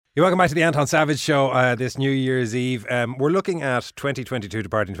You're welcome back to the Anton Savage Show this New Year's Eve. We're looking at 2022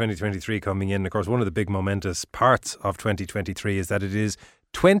 departing 2023 coming in. Of course, one of the big momentous parts of 2023 is that it is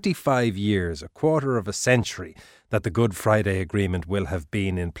 25 years, a quarter of a century, that the Good Friday Agreement will have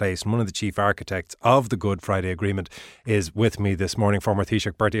been in place. And one of the chief architects of the Good Friday Agreement is with me this morning, former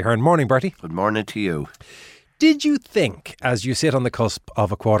Taoiseach Bertie Ahern. Morning, Bertie. Good morning to you. Did you think, as you sit on the cusp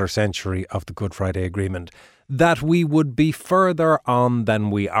of a quarter century of the Good Friday Agreement, that we would be further on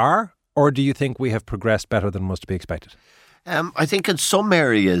than we are? Or do you think we have progressed better than was to be expected? I think in some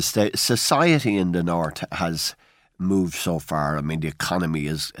areas, the society in the north has moved so far. I mean, the economy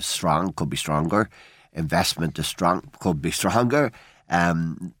is strong, could be stronger. Investment is strong, could be stronger.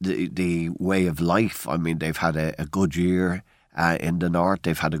 The way of life, I mean, they've had a good year in the north.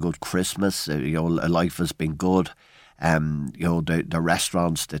 They've had a good Christmas. Life has been good. The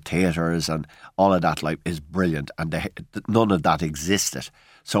restaurants, the theatres and all of that life is brilliant, and none of that existed.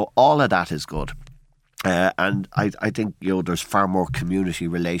 So all of that is good. And I think, there's far more community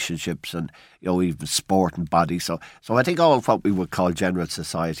relationships and, even sport and body. So I think all of what we would call general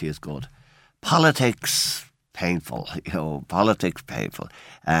society is good. Politics, painful, politics, painful.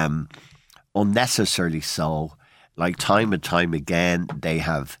 Unnecessarily so. Like time and time again, they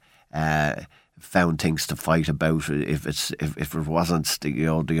have found things to fight about. If it wasn't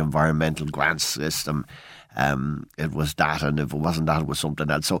the environmental grant system, it was that, and if it wasn't that, it was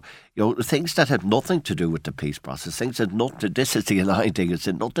something else. So things that had nothing to do with the peace process, things that nothing. This is the annoying thing. It's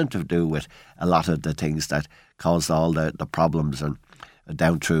had nothing to do with a lot of the things that caused all the problems and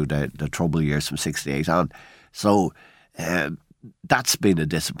down through the trouble years from '68 on. So that's been a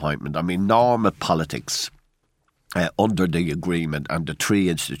disappointment. I mean, normal politics. Under the agreement and the three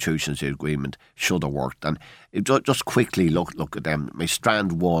institutions of the agreement should have worked. And just quickly look at them. My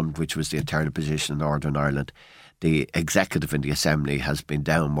Strand 1, which was the internal position in Northern Ireland, the executive in the Assembly has been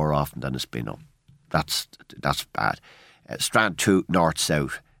down more often than it's been up. That's bad. Strand 2,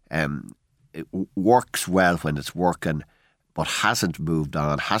 North-South, it works well when it's working, but hasn't moved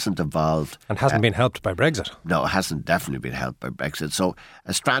on, hasn't evolved. And hasn't been helped by Brexit. No, it hasn't definitely been helped by Brexit. So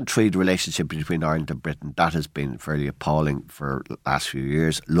a Strand 3, the relationship between Ireland and Britain, that has been fairly appalling for the last few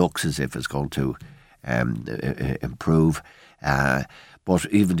years. Looks as if it's going to improve. But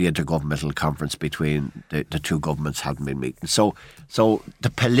even the intergovernmental conference between the two governments hadn't been meeting. So the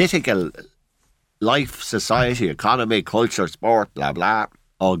political life, society, economy, culture, sport, blah, blah,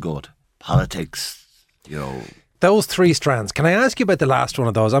 all good. Politics, Those three strands. Can I ask you about the last one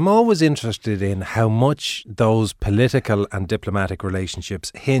of those? I'm always interested in how much those political and diplomatic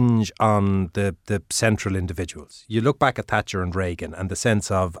relationships hinge on the central individuals. You look back at Thatcher and Reagan and the sense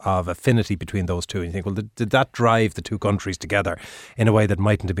of affinity between those two, and you think, well, did that drive the two countries together in a way that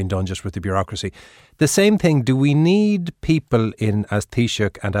mightn't have been done just with the bureaucracy? The same thing, do we need people in as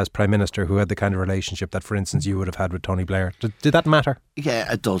Taoiseach and as Prime Minister who had the kind of relationship that, for instance, you would have had with Tony Blair? Did that matter?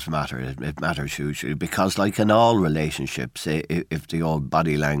 Yeah, it does matter. It matters hugely because, like in all relationships, if the old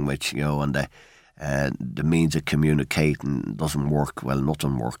body language, and the means of communicating doesn't work, well,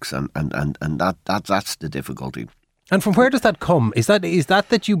 nothing works, and that's the difficulty. And from where does that come? Is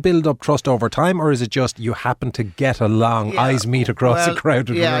that you build up trust over time, or is it just you happen to get along, eyes meet across a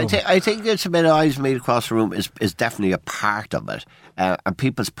crowded room? I think it's a bit of eyes meet across the room is definitely a part of it, and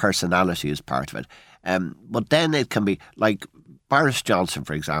people's personality is part of it. But then it can be like Boris Johnson,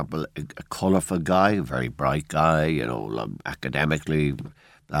 for example, a colourful guy, a very bright guy, academically,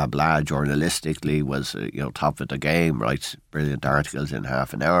 blah, blah, journalistically was, top of the game, writes brilliant articles in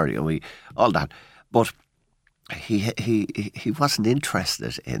half an hour, all that. But he wasn't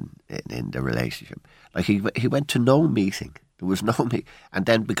interested in the relationship. Like he went to no meeting. There was no meeting. And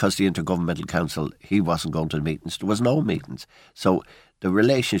then because the Intergovernmental Council, he wasn't going to the meetings, there was no meetings. So the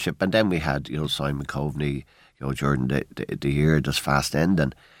relationship, and then we had, Simon Coveney, during the year that's fast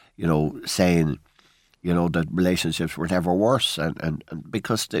ending, saying, that relationships were never worse. And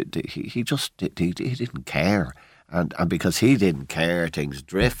because he didn't care. And because he didn't care, things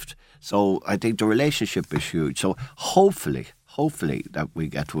drift. So I think the relationship is huge. So hopefully that we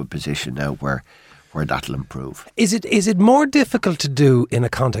get to a position now where that'll improve. Is it more difficult to do in a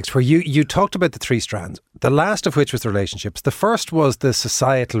context where you talked about the three strands, the last of which was the relationships. The first was the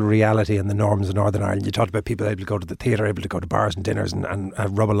societal reality and the norms in Northern Ireland. You talked about people able to go to the theatre, able to go to bars and dinners and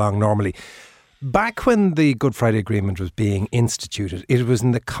rub along normally. Back when the Good Friday Agreement was being instituted, it was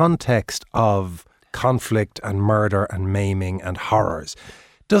in the context of conflict and murder and maiming and horrors.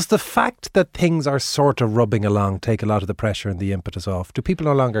 Does the fact that things are sort of rubbing along take a lot of the pressure and the impetus off? Do people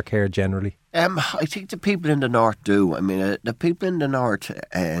no longer care generally? I think the people in the north do. I mean, the people in the north,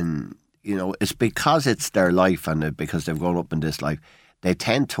 it's because it's their life and because they've grown up in this life. they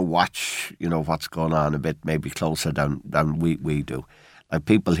tend to watch, what's going on a bit maybe closer than we do. Like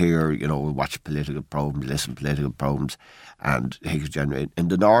people here, will watch political programs, listen to political programs, and in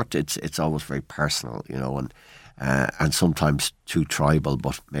the north, it's always very personal, and sometimes too tribal.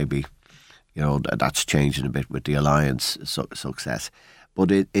 But maybe, that's changing a bit with the alliance success.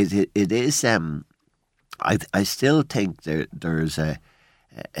 But it is. I still think there's a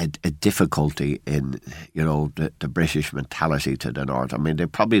difficulty in the British mentality to the north. I mean, they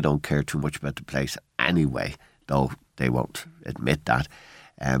probably don't care too much about the place anyway, though they won't admit that,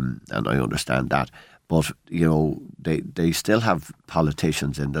 and I understand that. But they still have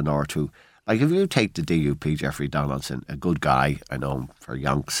politicians in the north who, like, if you take the DUP, Jeffrey Donaldson, a good guy, I know him for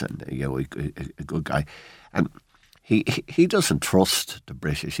yonks, and a good guy, and he doesn't trust the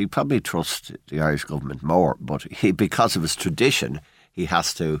British. He probably trusts the Irish government more, but because of his tradition, he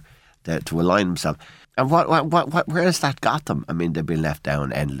has to align himself. And where has that got them? I mean, they've been left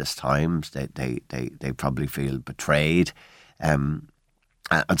down endless times. They probably feel betrayed, and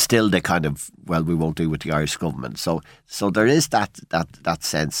still they kind of, we won't do with the Irish government. So there is that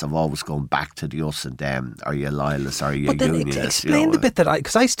sense of always going back to the us and them. Are you loyalists? Are you unionists? Explain the bit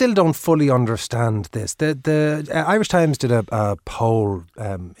because I still don't fully understand this. The Irish Times did a poll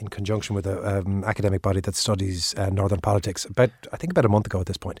in conjunction with an academic body that studies northern politics about a month ago at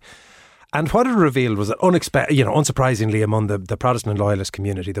this point. And what it revealed was that unsurprisingly, among the Protestant and loyalist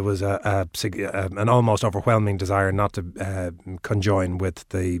community, there was an almost overwhelming desire not to conjoin with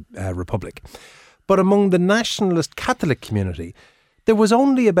the Republic. But among the nationalist Catholic community, there was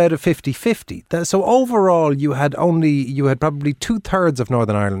only about a 50-50. So overall, you had probably 2/3 of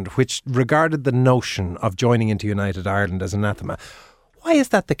Northern Ireland which regarded the notion of joining into United Ireland as anathema. Why is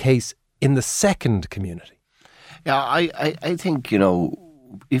that the case in the second community? Yeah, I think,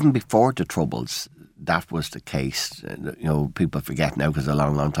 even before the Troubles, that was the case. People forget now because a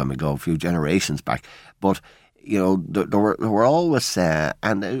long, long time ago, a few generations back. But, there were always,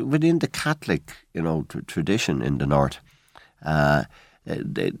 and within the Catholic, tradition in the north,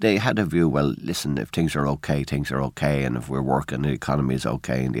 they had a view, well, listen, if things are okay, things are okay. And if we're working, the economy is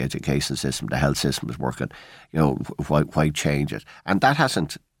okay, and the education system, the health system is working, why change it? And that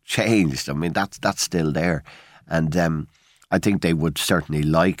hasn't changed. I mean, that's still there. And I think they would certainly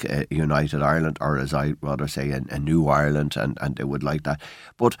like a United Ireland, or as I rather say, a new Ireland, and they would like that.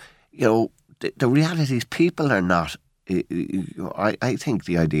 But, the reality is people are not, I think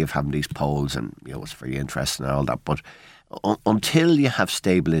the idea of having these polls, and, it's very interesting and all that, but until you have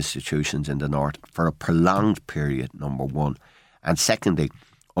stable institutions in the north for a prolonged period, number one, and secondly,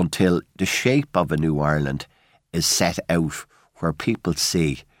 until the shape of a new Ireland is set out where people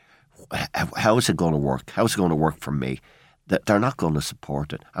see, how is it going to work? How is it going to work for me? That they're not going to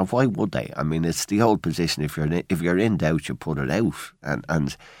support it, and why would they? I mean, it's the old position: if you're in doubt, you put it out.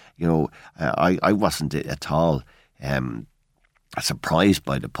 And I wasn't at all surprised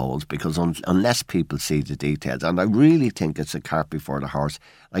by the polls, because unless people see the details, and I really think it's a cart before the horse.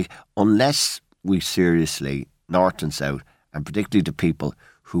 Like, unless we seriously, north and south, and particularly the people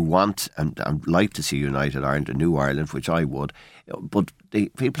who want and like to see United Ireland, a new Ireland, which I would, but the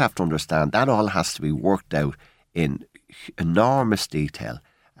people have to understand that all has to be worked out in enormous detail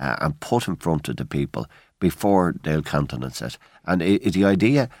and put in front of the people before they'll countenance it. And the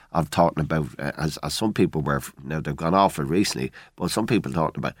idea of talking about, as some people were, now they've gone off it recently, but some people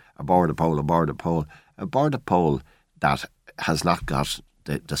talking about a border poll that has not got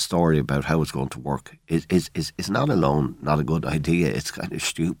the story about how it's going to work is not alone not a good idea. It's kind of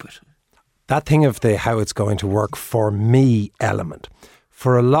stupid. That thing of the how it's going to work for me element.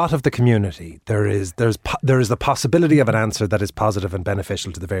 For a lot of the community, there is the possibility of an answer that is positive and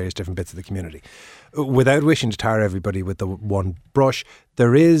beneficial to the various different bits of the community. Without wishing to tar everybody with the one brush,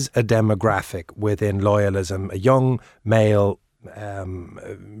 there is a demographic within loyalism, a young male,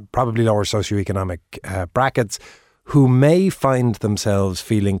 probably lower socioeconomic brackets, who may find themselves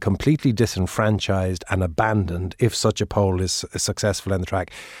feeling completely disenfranchised and abandoned if such a poll is successful in the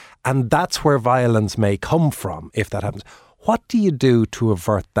track. And that's where violence may come from if that happens. What do you do to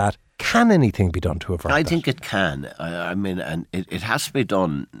avert that? Can anything be done to avert that? I think it can. I mean, and it has to be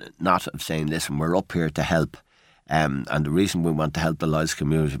done, not of saying, listen, we're up here to help. And the reason we want to help the loyalist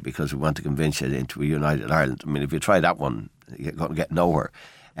community because we want to convince you into a United Ireland. I mean, if you try that one, you're going to get nowhere.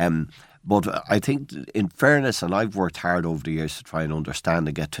 But I think, in fairness, and I've worked hard over the years to try and understand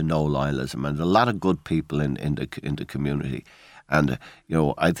and get to know loyalism, and a lot of good people in the community. And,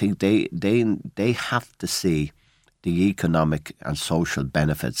 I think they have to see the economic and social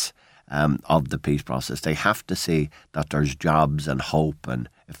benefits of the peace process. They have to see that there's jobs and hope and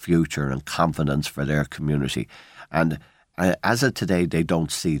a future and confidence for their community. And as of today, they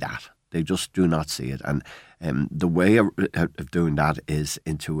don't see that. They just do not see it. And the way of doing that is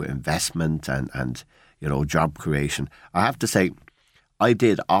into investment and job creation. I have to say, I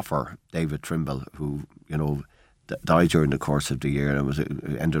did offer David Trimble, who, died during the course of the year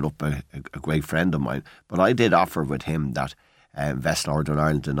and ended up a great friend of mine. But I did offer with him that Invest Northern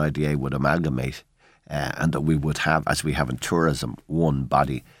Ireland and IDA would amalgamate and that we would have, as we have in tourism, one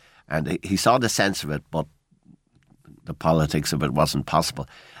body. And he saw the sense of it, but the politics of it wasn't possible.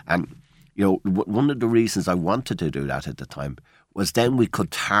 And, one of the reasons I wanted to do that at the time was then we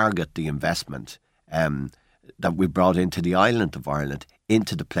could target the investment that we brought into the island of Ireland,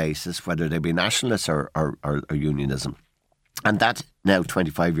 into the places, whether they be nationalists or unionism. And that now,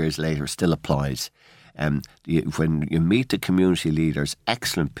 25 years later, still applies. When you meet the community leaders,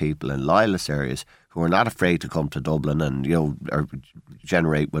 excellent people in loyalist areas who are not afraid to come to Dublin and, or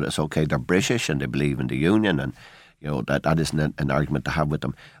generate with us, okay, they're British and they believe in the union and, that isn't an argument to have with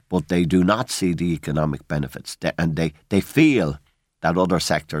them. But they do not see the economic benefits. They feel that other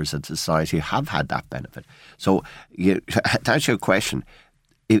sectors of society have had that benefit. So, to answer your question,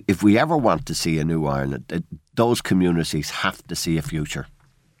 if we ever want to see a new Ireland, those communities have to see a future.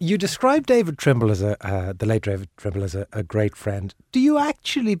 You described David Trimble as the late David Trimble as a great friend. Do you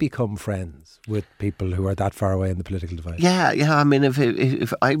actually become friends with people who are that far away in the political divide? Yeah. I mean,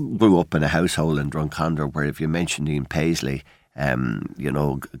 if I grew up in a household in Drumcondra where if you mentioned Ian Paisley,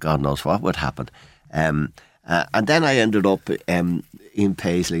 God knows what would happen. And then I ended up Ian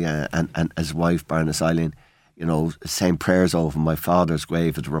Paisley and his wife Baroness Eileen, saying prayers over my father's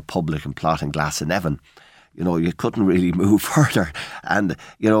grave at the Republican plot in Glasnevin. You couldn't really move further. And,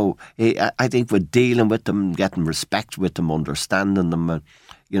 I think with dealing with them, getting respect with them, understanding them, I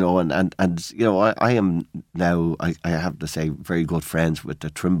am now, I have to say, very good friends with the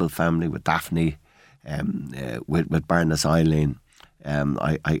Trimble family, with Daphne, with Baroness Eileen.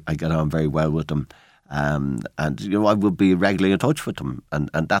 I get on very well with them. And I will be regularly in touch with them. And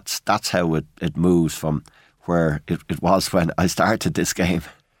that's how it moves from where it was when I started this game.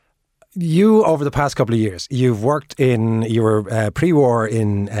 You, over the past couple of years, you were pre-war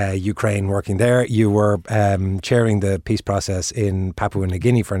in Ukraine working there. You were chairing the peace process in Papua New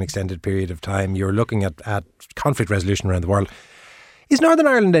Guinea for an extended period of time. You were looking at conflict resolution around the world. Is Northern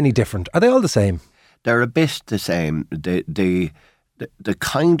Ireland any different? Are they all the same? They're a bit the same. The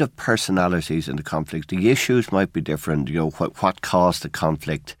kind of personalities in the conflict, the issues might be different. What caused the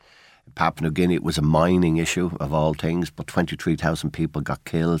conflict? In Papua New Guinea, it was a mining issue of all things, but 23,000 people got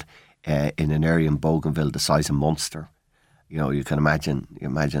killed in an area in Bougainville the size of Munster. You can imagine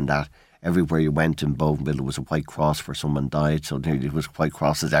that. Everywhere you went in Bougainville there was a white cross where someone died, so there was white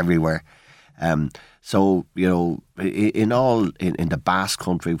crosses everywhere. So in the Basque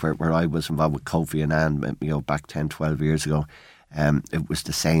country where I was involved with Kofi Annan, back 10, 12 years ago, it was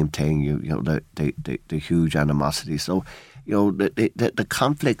the same thing. The huge animosity. So the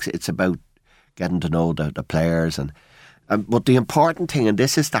conflicts, it's about getting to know the players but the important thing, and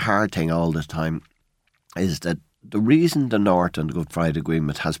this is the hard thing all the time, is that the reason the North and the Good Friday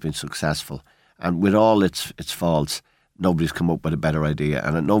Agreement has been successful, and with all its faults, nobody's come up with a better idea,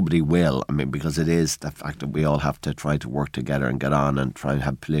 and nobody will. I mean, because it is the fact that we all have to try to work together and get on and try and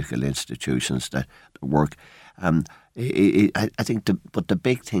have political institutions that work. I think, but the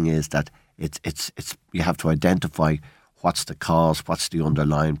big thing is that it's you have to identify what's the cause, what's the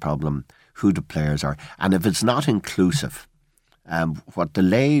underlying problem, who the players are. And if it's not inclusive, what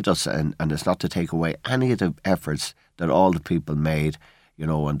delayed us, and it's not to take away any of the efforts that all the people made,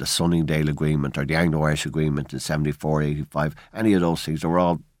 on the Sunningdale Agreement or the Anglo-Irish Agreement in 74, 85, any of those things, they were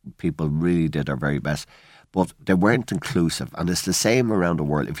all people really did their very best. But they weren't inclusive. And it's the same around the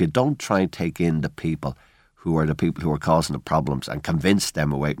world. If you don't try and take in the people who are causing the problems and convince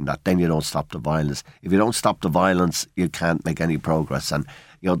them away from that, then you don't stop the violence. If you don't stop the violence, you can't make any progress. And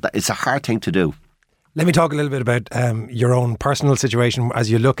it's a hard thing to do. Let me talk a little bit about your own personal situation as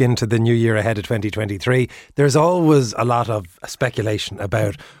you look into the new year ahead of 2023. There's always a lot of speculation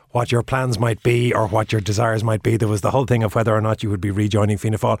about what your plans might be or what your desires might be. There was the whole thing of whether or not you would be rejoining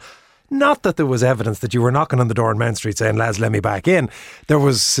Fianna Fáil. Not that there was evidence that you were knocking on the door in Mount Street saying, "Lads, let me back in." There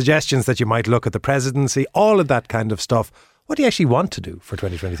was suggestions that you might look at the presidency, all of that kind of stuff. What do you actually want to do for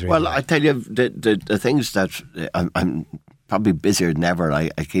 2023? Well, I tell you, the things that I'm probably busier than ever. I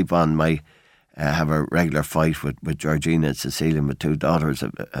keep on have a regular fight with Georgina and Cecilia, my two daughters,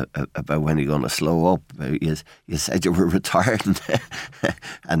 about when you're going to slow up. You said you were retired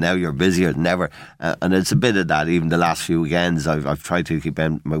and now you're busier than ever. And it's a bit of that. Even the last few weekends, I've tried to keep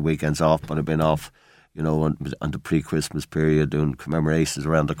my weekends off, but I've been off, on the pre-Christmas period doing commemorations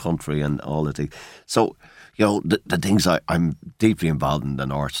around the country and all of things. So, the things I'm deeply involved in the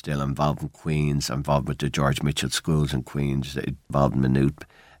North still. I'm involved in Queens. I'm involved with the George Mitchell schools in Queens. Involved in Maynooth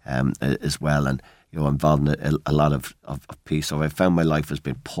as well, and I'm involved in a lot of peace. So I found my life has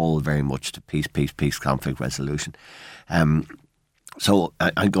been pulled very much to peace, conflict resolution. So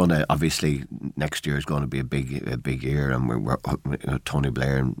I'm going to, obviously next year is going to be a big year, and we're Tony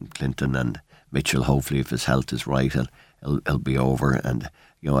Blair and Clinton and Mitchell. Hopefully, if his health is right, it'll be over, and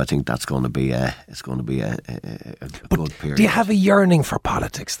I think that's going to be a good period. Do you have a yearning for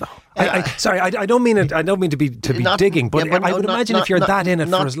politics, though? I don't mean it. I don't mean to be digging, but I would imagine if you're that in it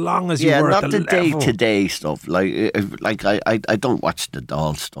for as long as you were at the level. Not the day-to-day stuff. Like I don't watch the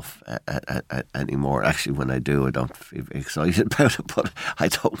doll stuff anymore. Actually, when I do, I don't feel excited about it. But I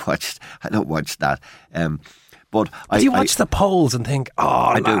don't watch that. But do you watch the polls and think,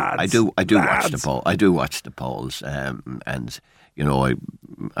 I do lads. Watch the poll. I do watch the polls, and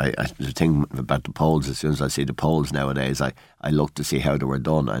the thing about the polls, as soon as I see the polls nowadays, I look to see how they were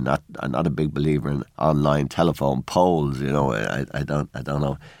done. I'm not a big believer in online telephone polls. I don't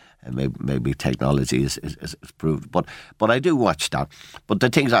know. Maybe technology is proved, but I do watch that. But the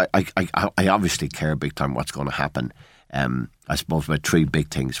things I obviously care big time what's going to happen. I suppose about three big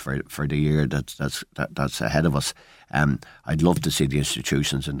things for the year that's ahead of us. I'd love to see the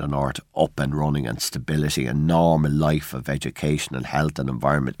institutions in the North up and running, and stability and normal life of education and health and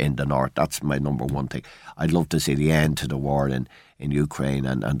environment in the North. That's my number one thing. I'd love to see the end to the war in Ukraine,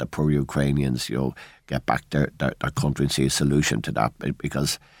 and the poor Ukrainians get back their country and see a solution to that,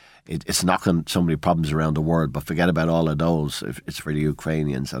 because it's knocking so many problems around the world, but forget about all of those. It's for the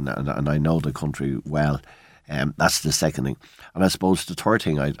Ukrainians, and I know the country well. That's the second thing. And I suppose the third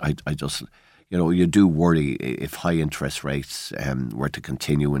thing, I just, you do worry if high interest rates were to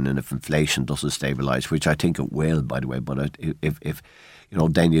continue, and if inflation doesn't stabilise, which I think it will, by the way. But if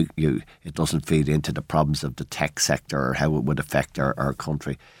then it doesn't feed into the problems of the tech sector, or how it would affect our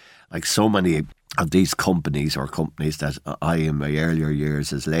country. Like so many of these companies that I, in my earlier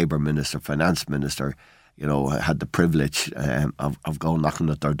years as Labour Minister, Finance Minister, had the privilege of going knocking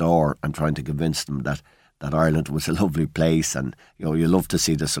at their door and trying to convince them that Ireland was a lovely place, and you love to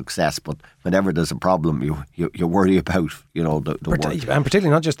see the success, but whenever there's a problem, you worry about the work. And particularly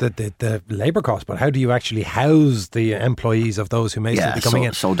not just the labour cost, but how do you actually house the employees of those who may still be coming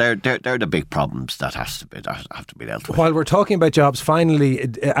in? So they're the big problems that have to be dealt with. While we're talking about jobs, finally,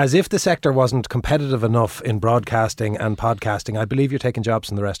 as if the sector wasn't competitive enough in broadcasting and podcasting, I believe you're taking jobs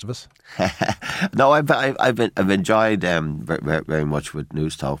from the rest of us. No, I've enjoyed very, very much with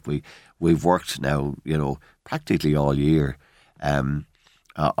News Talk. We've worked now, practically all year on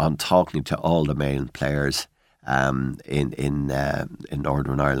talking to all the main players in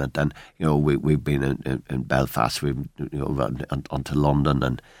Northern Ireland, and we've been in Belfast, we've onto London,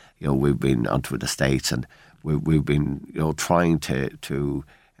 and we've been onto the States, and we've been trying to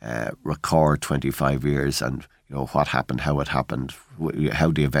record 25 years and what happened, how it happened, how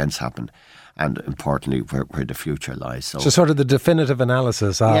the events happened, and importantly, where the future lies. So sort of the definitive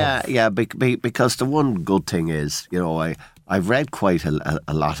analysis of... Yeah, because the one good thing is, I've read quite a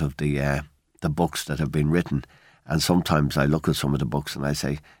lot of the books that have been written, and sometimes I look at some of the books and I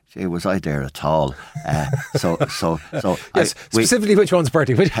say, gee, was I there at all? Yes, specifically which ones,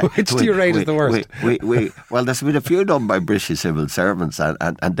 Bertie? Which do you rate as the worst? Well, there's been a few done by British civil servants,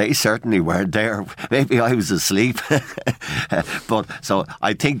 and they certainly weren't there. Maybe I was asleep. But so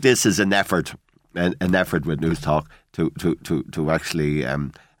I think this is an effort with News Talk to actually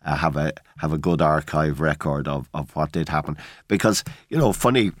have a good archive record of what did happen. Because,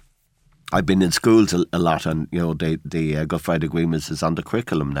 funny, I've been in schools a lot, and the Good Friday Agreements is on the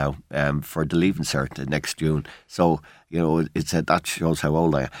curriculum now for the Leaving Cert next June. So that shows how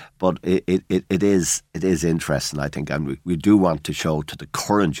old I am. But it is interesting, I think, and we do want to show to the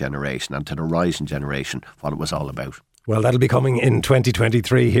current generation and to the rising generation what it was all about. Well, that'll be coming in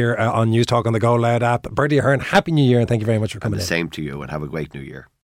 2023 here on News Talk on the Go Loud app. Bertie Ahern, Happy New Year, and thank you very much for coming in. The same to you, and have a great New Year.